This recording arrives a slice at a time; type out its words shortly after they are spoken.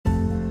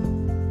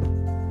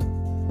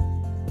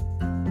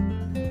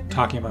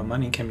Talking about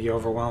money can be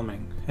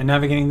overwhelming, and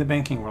navigating the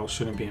banking world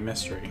shouldn't be a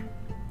mystery.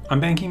 On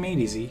Banking Made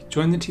Easy,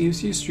 join the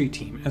TFCU Street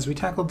Team as we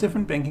tackle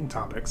different banking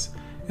topics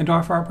and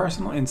offer our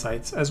personal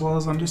insights as well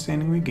as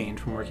understanding we've gained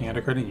from working at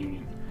a credit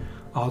union,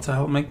 all to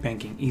help make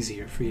banking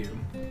easier for you.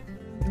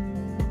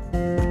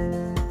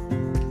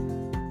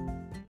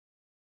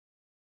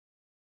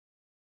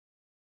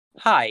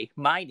 Hi,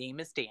 my name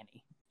is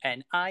Danny,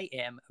 and I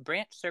am a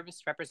branch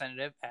service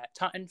representative at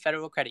Taunton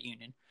Federal Credit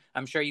Union.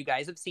 I'm sure you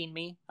guys have seen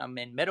me. I'm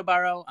in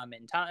Middleborough, I'm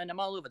in Taunton,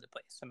 I'm all over the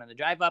place. I'm on the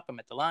drive up, I'm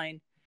at the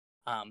line.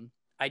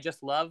 I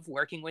just love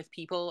working with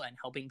people and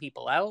helping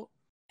people out,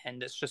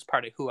 and it's just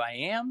part of who I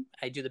am.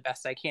 I do the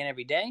best I can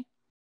every day.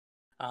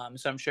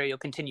 So I'm sure you'll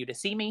continue to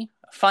see me.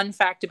 A fun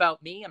fact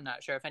about me, I'm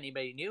not sure if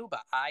anybody knew,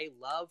 but I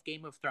love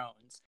Game of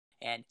Thrones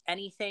and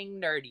anything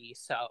nerdy.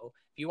 So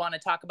if you want to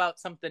talk about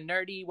something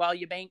nerdy while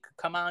you bank,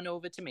 come on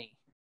over to me.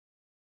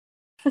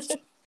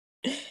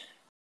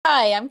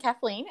 Hi, I'm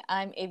Kathleen.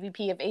 I'm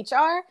AVP of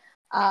HR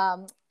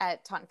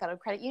at Taunton Federal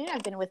Credit Union.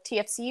 I've been with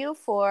TFCU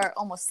for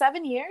almost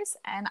 7 years,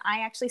 and I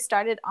actually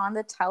started on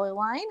the teller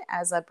line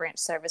as a branch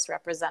service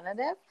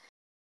representative.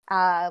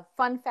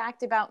 Fun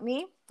fact about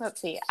me,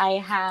 let's see, I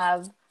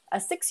have a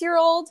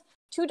 6-year-old,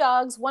 2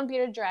 dogs, 1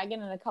 bearded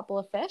dragon, and a couple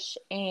of fish,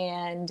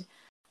 and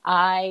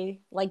I,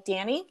 like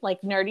Danny,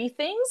 like nerdy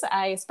things.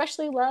 I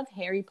especially love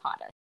Harry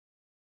Potter.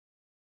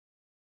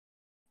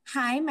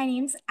 Hi, my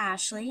name's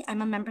Ashley.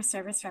 I'm a member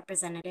service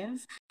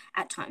representative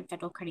at Taunton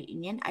Federal Credit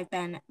Union. I've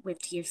been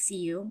with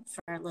TFCU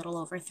for a little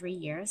over 3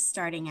 years,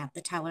 starting at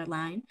the teller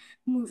line,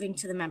 moving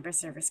to the member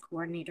service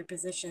coordinator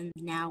position,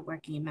 now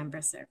working in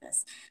member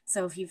service.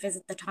 So if you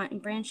visit the Taunton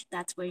branch,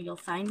 that's where you'll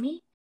find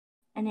me.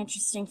 An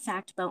interesting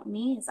fact about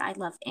me is I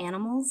love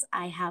animals.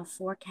 I have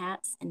 4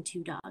 cats and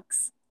 2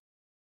 dogs.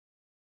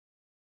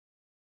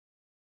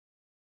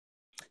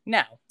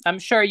 Now, I'm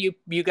sure you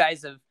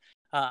guys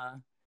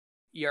have,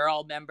 you're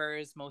all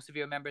members. Most of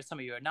you are members. Some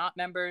of you are not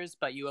members,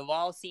 but you have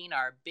all seen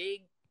our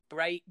big,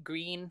 bright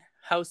green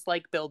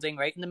house-like building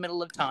right in the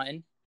middle of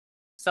Taunton.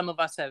 Some of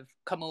us have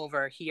come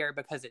over here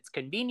because it's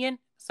convenient.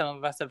 Some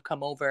of us have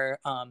come over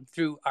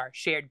through our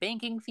shared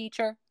banking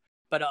feature.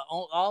 But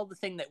all the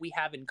thing that we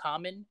have in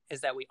common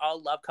is that we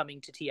all love coming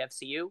to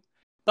TFCU,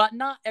 but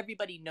not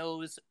everybody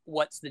knows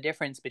what's the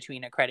difference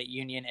between a credit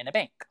union and a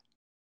bank.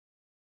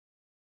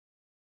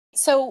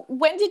 So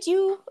when did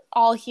you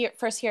all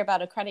first hear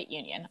about a credit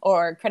union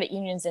or credit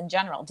unions in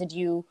general?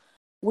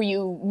 Were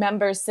you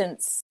members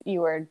since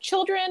you were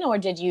children, or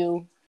did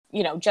you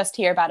just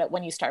hear about it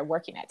when you started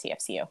working at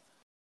TFCU?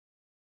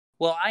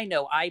 Well, I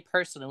know I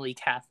personally,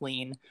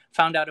 Kathleen,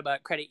 found out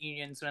about credit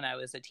unions when I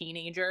was a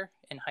teenager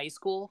in high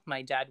school.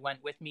 My dad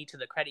went with me to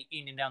the credit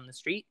union down the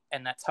street,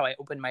 and that's how I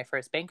opened my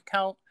first bank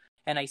account.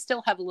 And I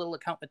still have a little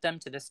account with them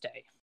to this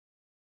day.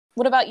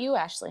 What about you,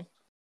 Ashley?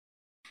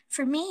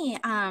 For me,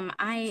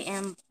 I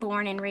am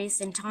born and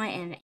raised in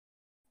Taunton.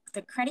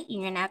 The credit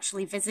union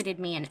actually visited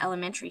me in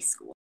elementary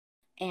school,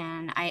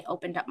 and I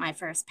opened up my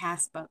first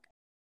passbook.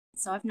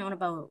 So I've known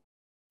about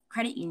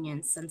credit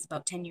unions since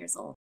about 10 years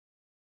old.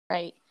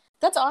 Right.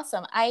 That's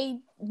awesome. I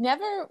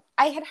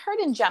had heard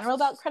in general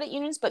about credit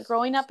unions, but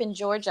growing up in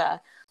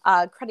Georgia,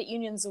 credit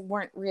unions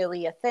weren't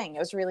really a thing. It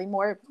was really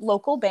more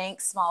local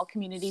banks, small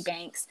community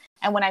banks.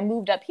 And when I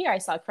moved up here, I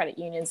saw credit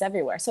unions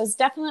everywhere. So it's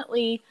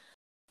definitely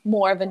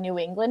more of a New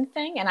England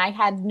thing, and I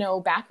had no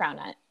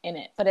background in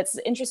it. But it's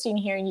interesting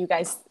hearing you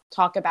guys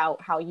talk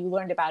about how you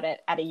learned about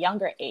it at a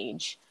younger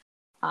age,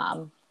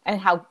 and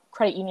how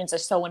credit unions are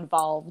so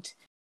involved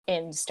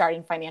in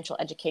starting financial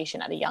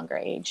education at a younger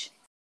age.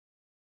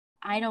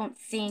 I don't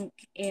think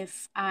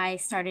if I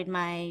started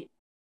my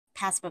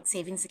passbook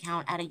savings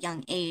account at a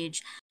young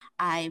age,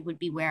 I would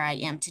be where I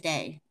am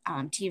today.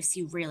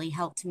 TFC really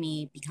helped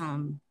me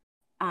become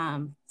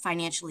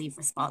financially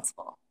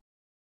responsible.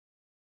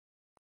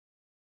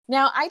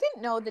 Now, I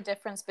didn't know the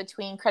difference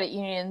between credit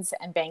unions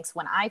and banks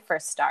when I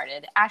first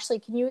started. Ashley,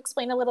 can you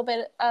explain a little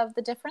bit of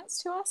the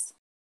difference to us?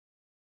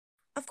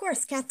 Of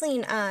course,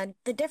 Kathleen,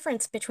 the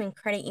difference between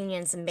credit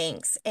unions and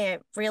banks,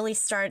 it really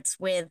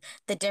starts with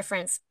the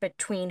difference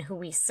between who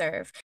we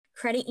serve.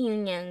 Credit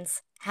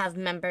unions have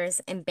members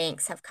and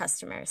banks have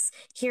customers.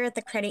 Here at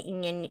the credit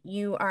union,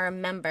 you are a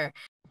member.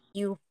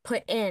 You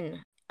put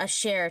in a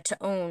share to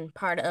own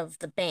part of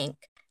the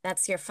bank.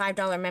 That's your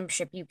 $5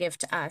 membership you give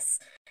to us.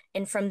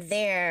 And from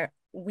there,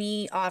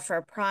 we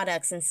offer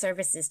products and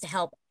services to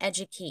help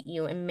educate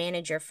you and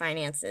manage your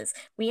finances.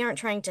 We aren't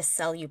trying to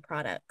sell you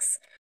products.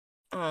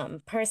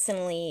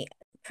 Personally,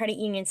 credit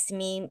unions to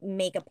me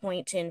make a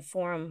point to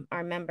inform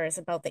our members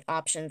about the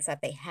options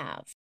that they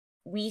have.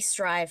 We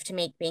strive to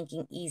make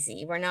banking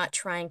easy. We're not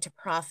trying to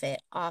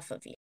profit off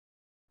of you.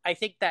 I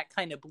think that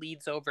kind of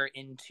bleeds over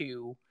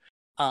into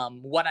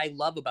what I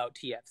love about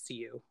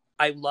TFCU.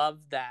 I love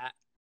that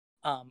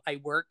I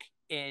work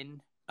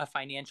in a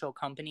financial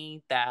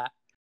company that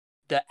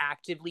the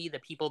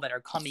people that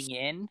are coming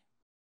in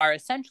are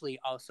essentially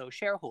also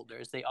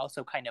shareholders. They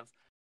also kind of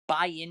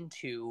buy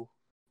into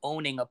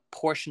owning a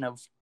portion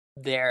of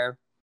their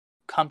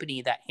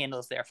company that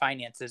handles their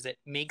finances. It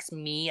makes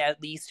me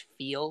at least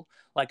feel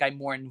like I'm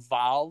more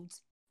involved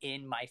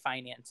in my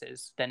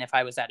finances than if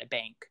I was at a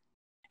bank.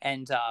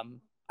 And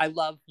I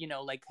love,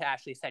 like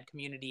Ashley said,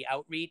 community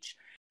outreach.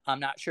 I'm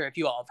not sure if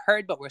you all have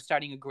heard, but we're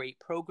starting a great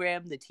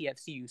program, the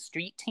TFCU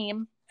Street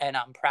Team, and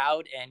I'm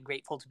proud and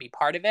grateful to be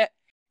part of it.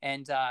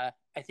 And I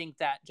think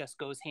that just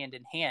goes hand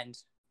in hand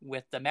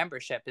with the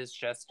membership. Is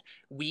just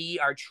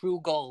our true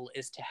goal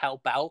is to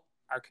help out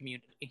our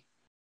community.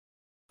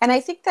 And I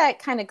think that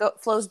kind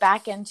of flows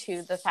back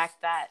into the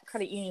fact that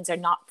credit unions are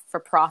not for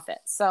profit.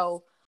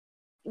 So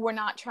we're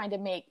not trying to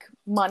make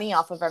money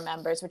off of our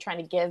members. We're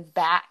trying to give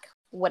back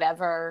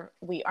whatever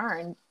we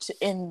earn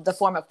in the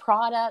form of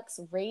products,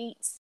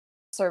 rates,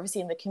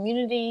 servicing the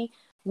community.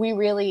 We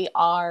really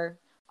are,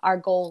 our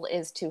goal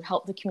is to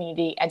help the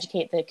community,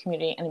 educate the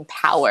community, and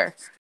empower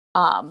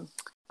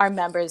our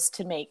members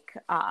to make,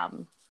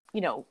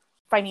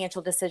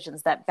 financial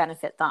decisions that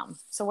benefit them.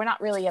 So we're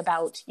not really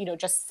about,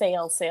 just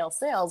sales.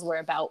 We're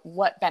about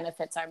what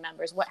benefits our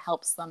members, what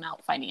helps them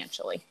out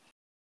financially.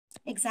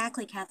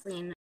 Exactly,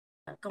 Kathleen.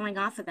 Going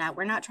off of that,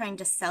 we're not trying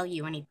to sell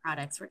you any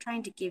products. We're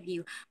trying to give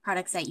you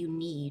products that you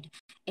need.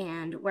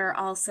 And we're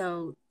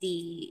also,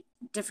 the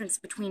difference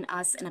between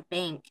us and a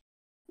bank,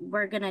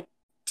 we're going to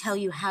tell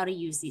you how to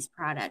use these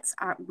products.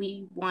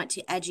 We want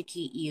to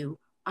educate you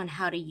on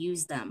how to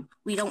use them.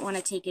 We don't want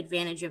to take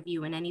advantage of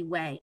you in any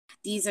way.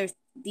 These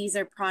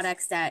are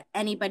products that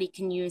anybody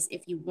can use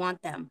if you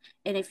want them.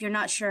 And if you're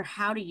not sure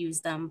how to use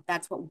them,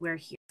 that's what we're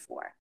here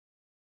for.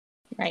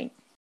 Right.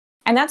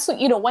 And that's what,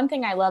 one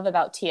thing I love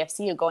about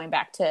TFCU, going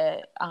back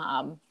to,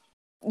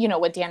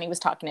 what Danny was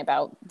talking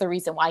about, the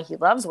reason why he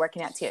loves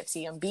working at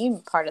TFCU and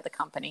being part of the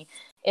company,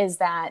 is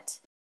that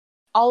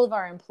all of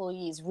our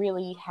employees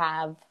really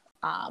have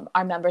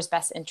our members'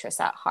 best interests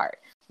at heart.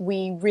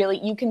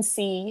 You can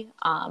see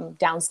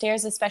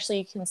downstairs, especially,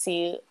 you can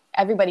see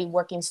everybody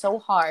working so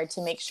hard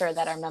to make sure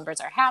that our members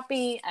are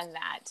happy and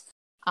that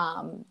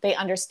they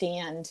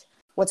understand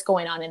what's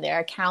going on in their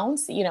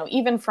accounts,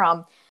 even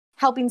from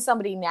helping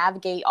somebody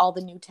navigate all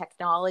the new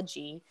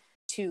technology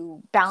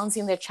to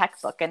balancing their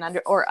checkbook and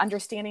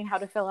understanding how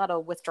to fill out a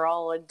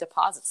withdrawal and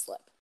deposit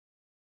slip.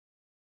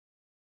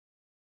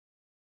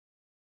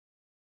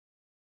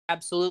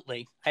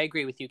 Absolutely. I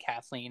agree with you,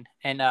 Kathleen.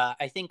 And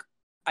I think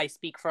I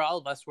speak for all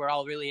of us. We're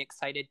all really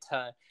excited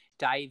to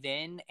dive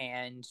in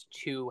and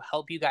to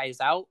help you guys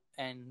out.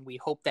 And we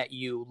hope that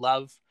you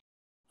love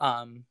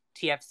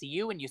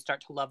TFCU and you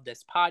start to love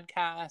this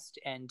podcast.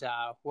 And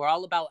we're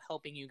all about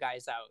helping you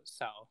guys out.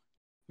 So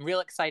I'm real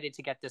excited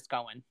to get this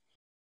going.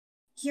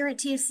 Here at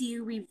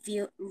TFCU, we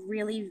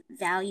really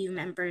value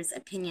members'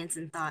 opinions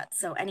and thoughts.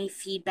 So any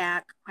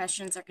feedback,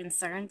 questions, or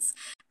concerns,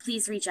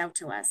 please reach out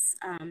to us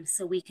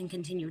so we can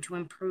continue to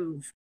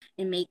improve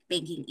and make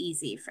banking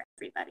easy for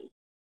everybody.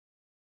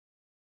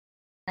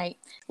 Right.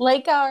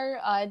 Like our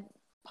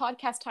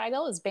podcast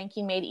title is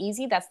Banking Made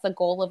Easy. That's the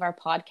goal of our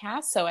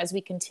podcast. So as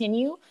we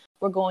continue,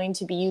 we're going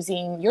to be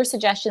using your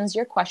suggestions,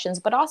 your questions,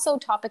 but also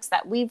topics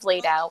that we've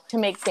laid out to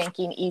make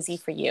banking easy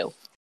for you.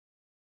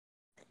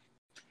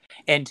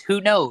 And who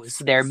knows,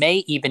 there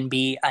may even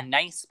be a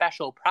nice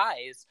special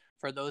prize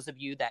for those of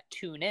you that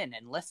tune in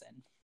and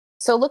listen.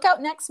 So look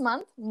out next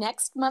month.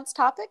 Next month's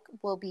topic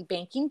will be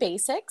banking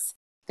basics.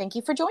 Thank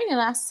you for joining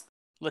us.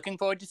 Looking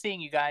forward to seeing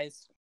you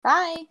guys.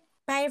 Bye.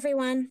 Bye,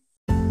 everyone.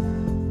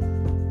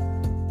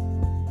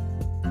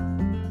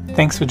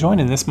 Thanks for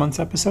joining this month's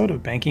episode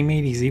of Banking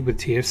Made Easy with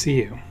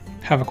TFCU.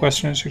 Have a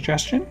question or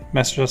suggestion?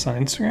 Message us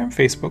on Instagram,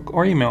 Facebook,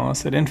 or email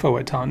us at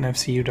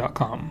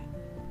info@tauntonfcu.com.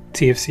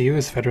 TFCU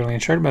is federally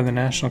insured by the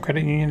National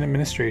Credit Union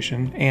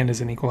Administration and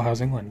is an equal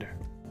housing lender.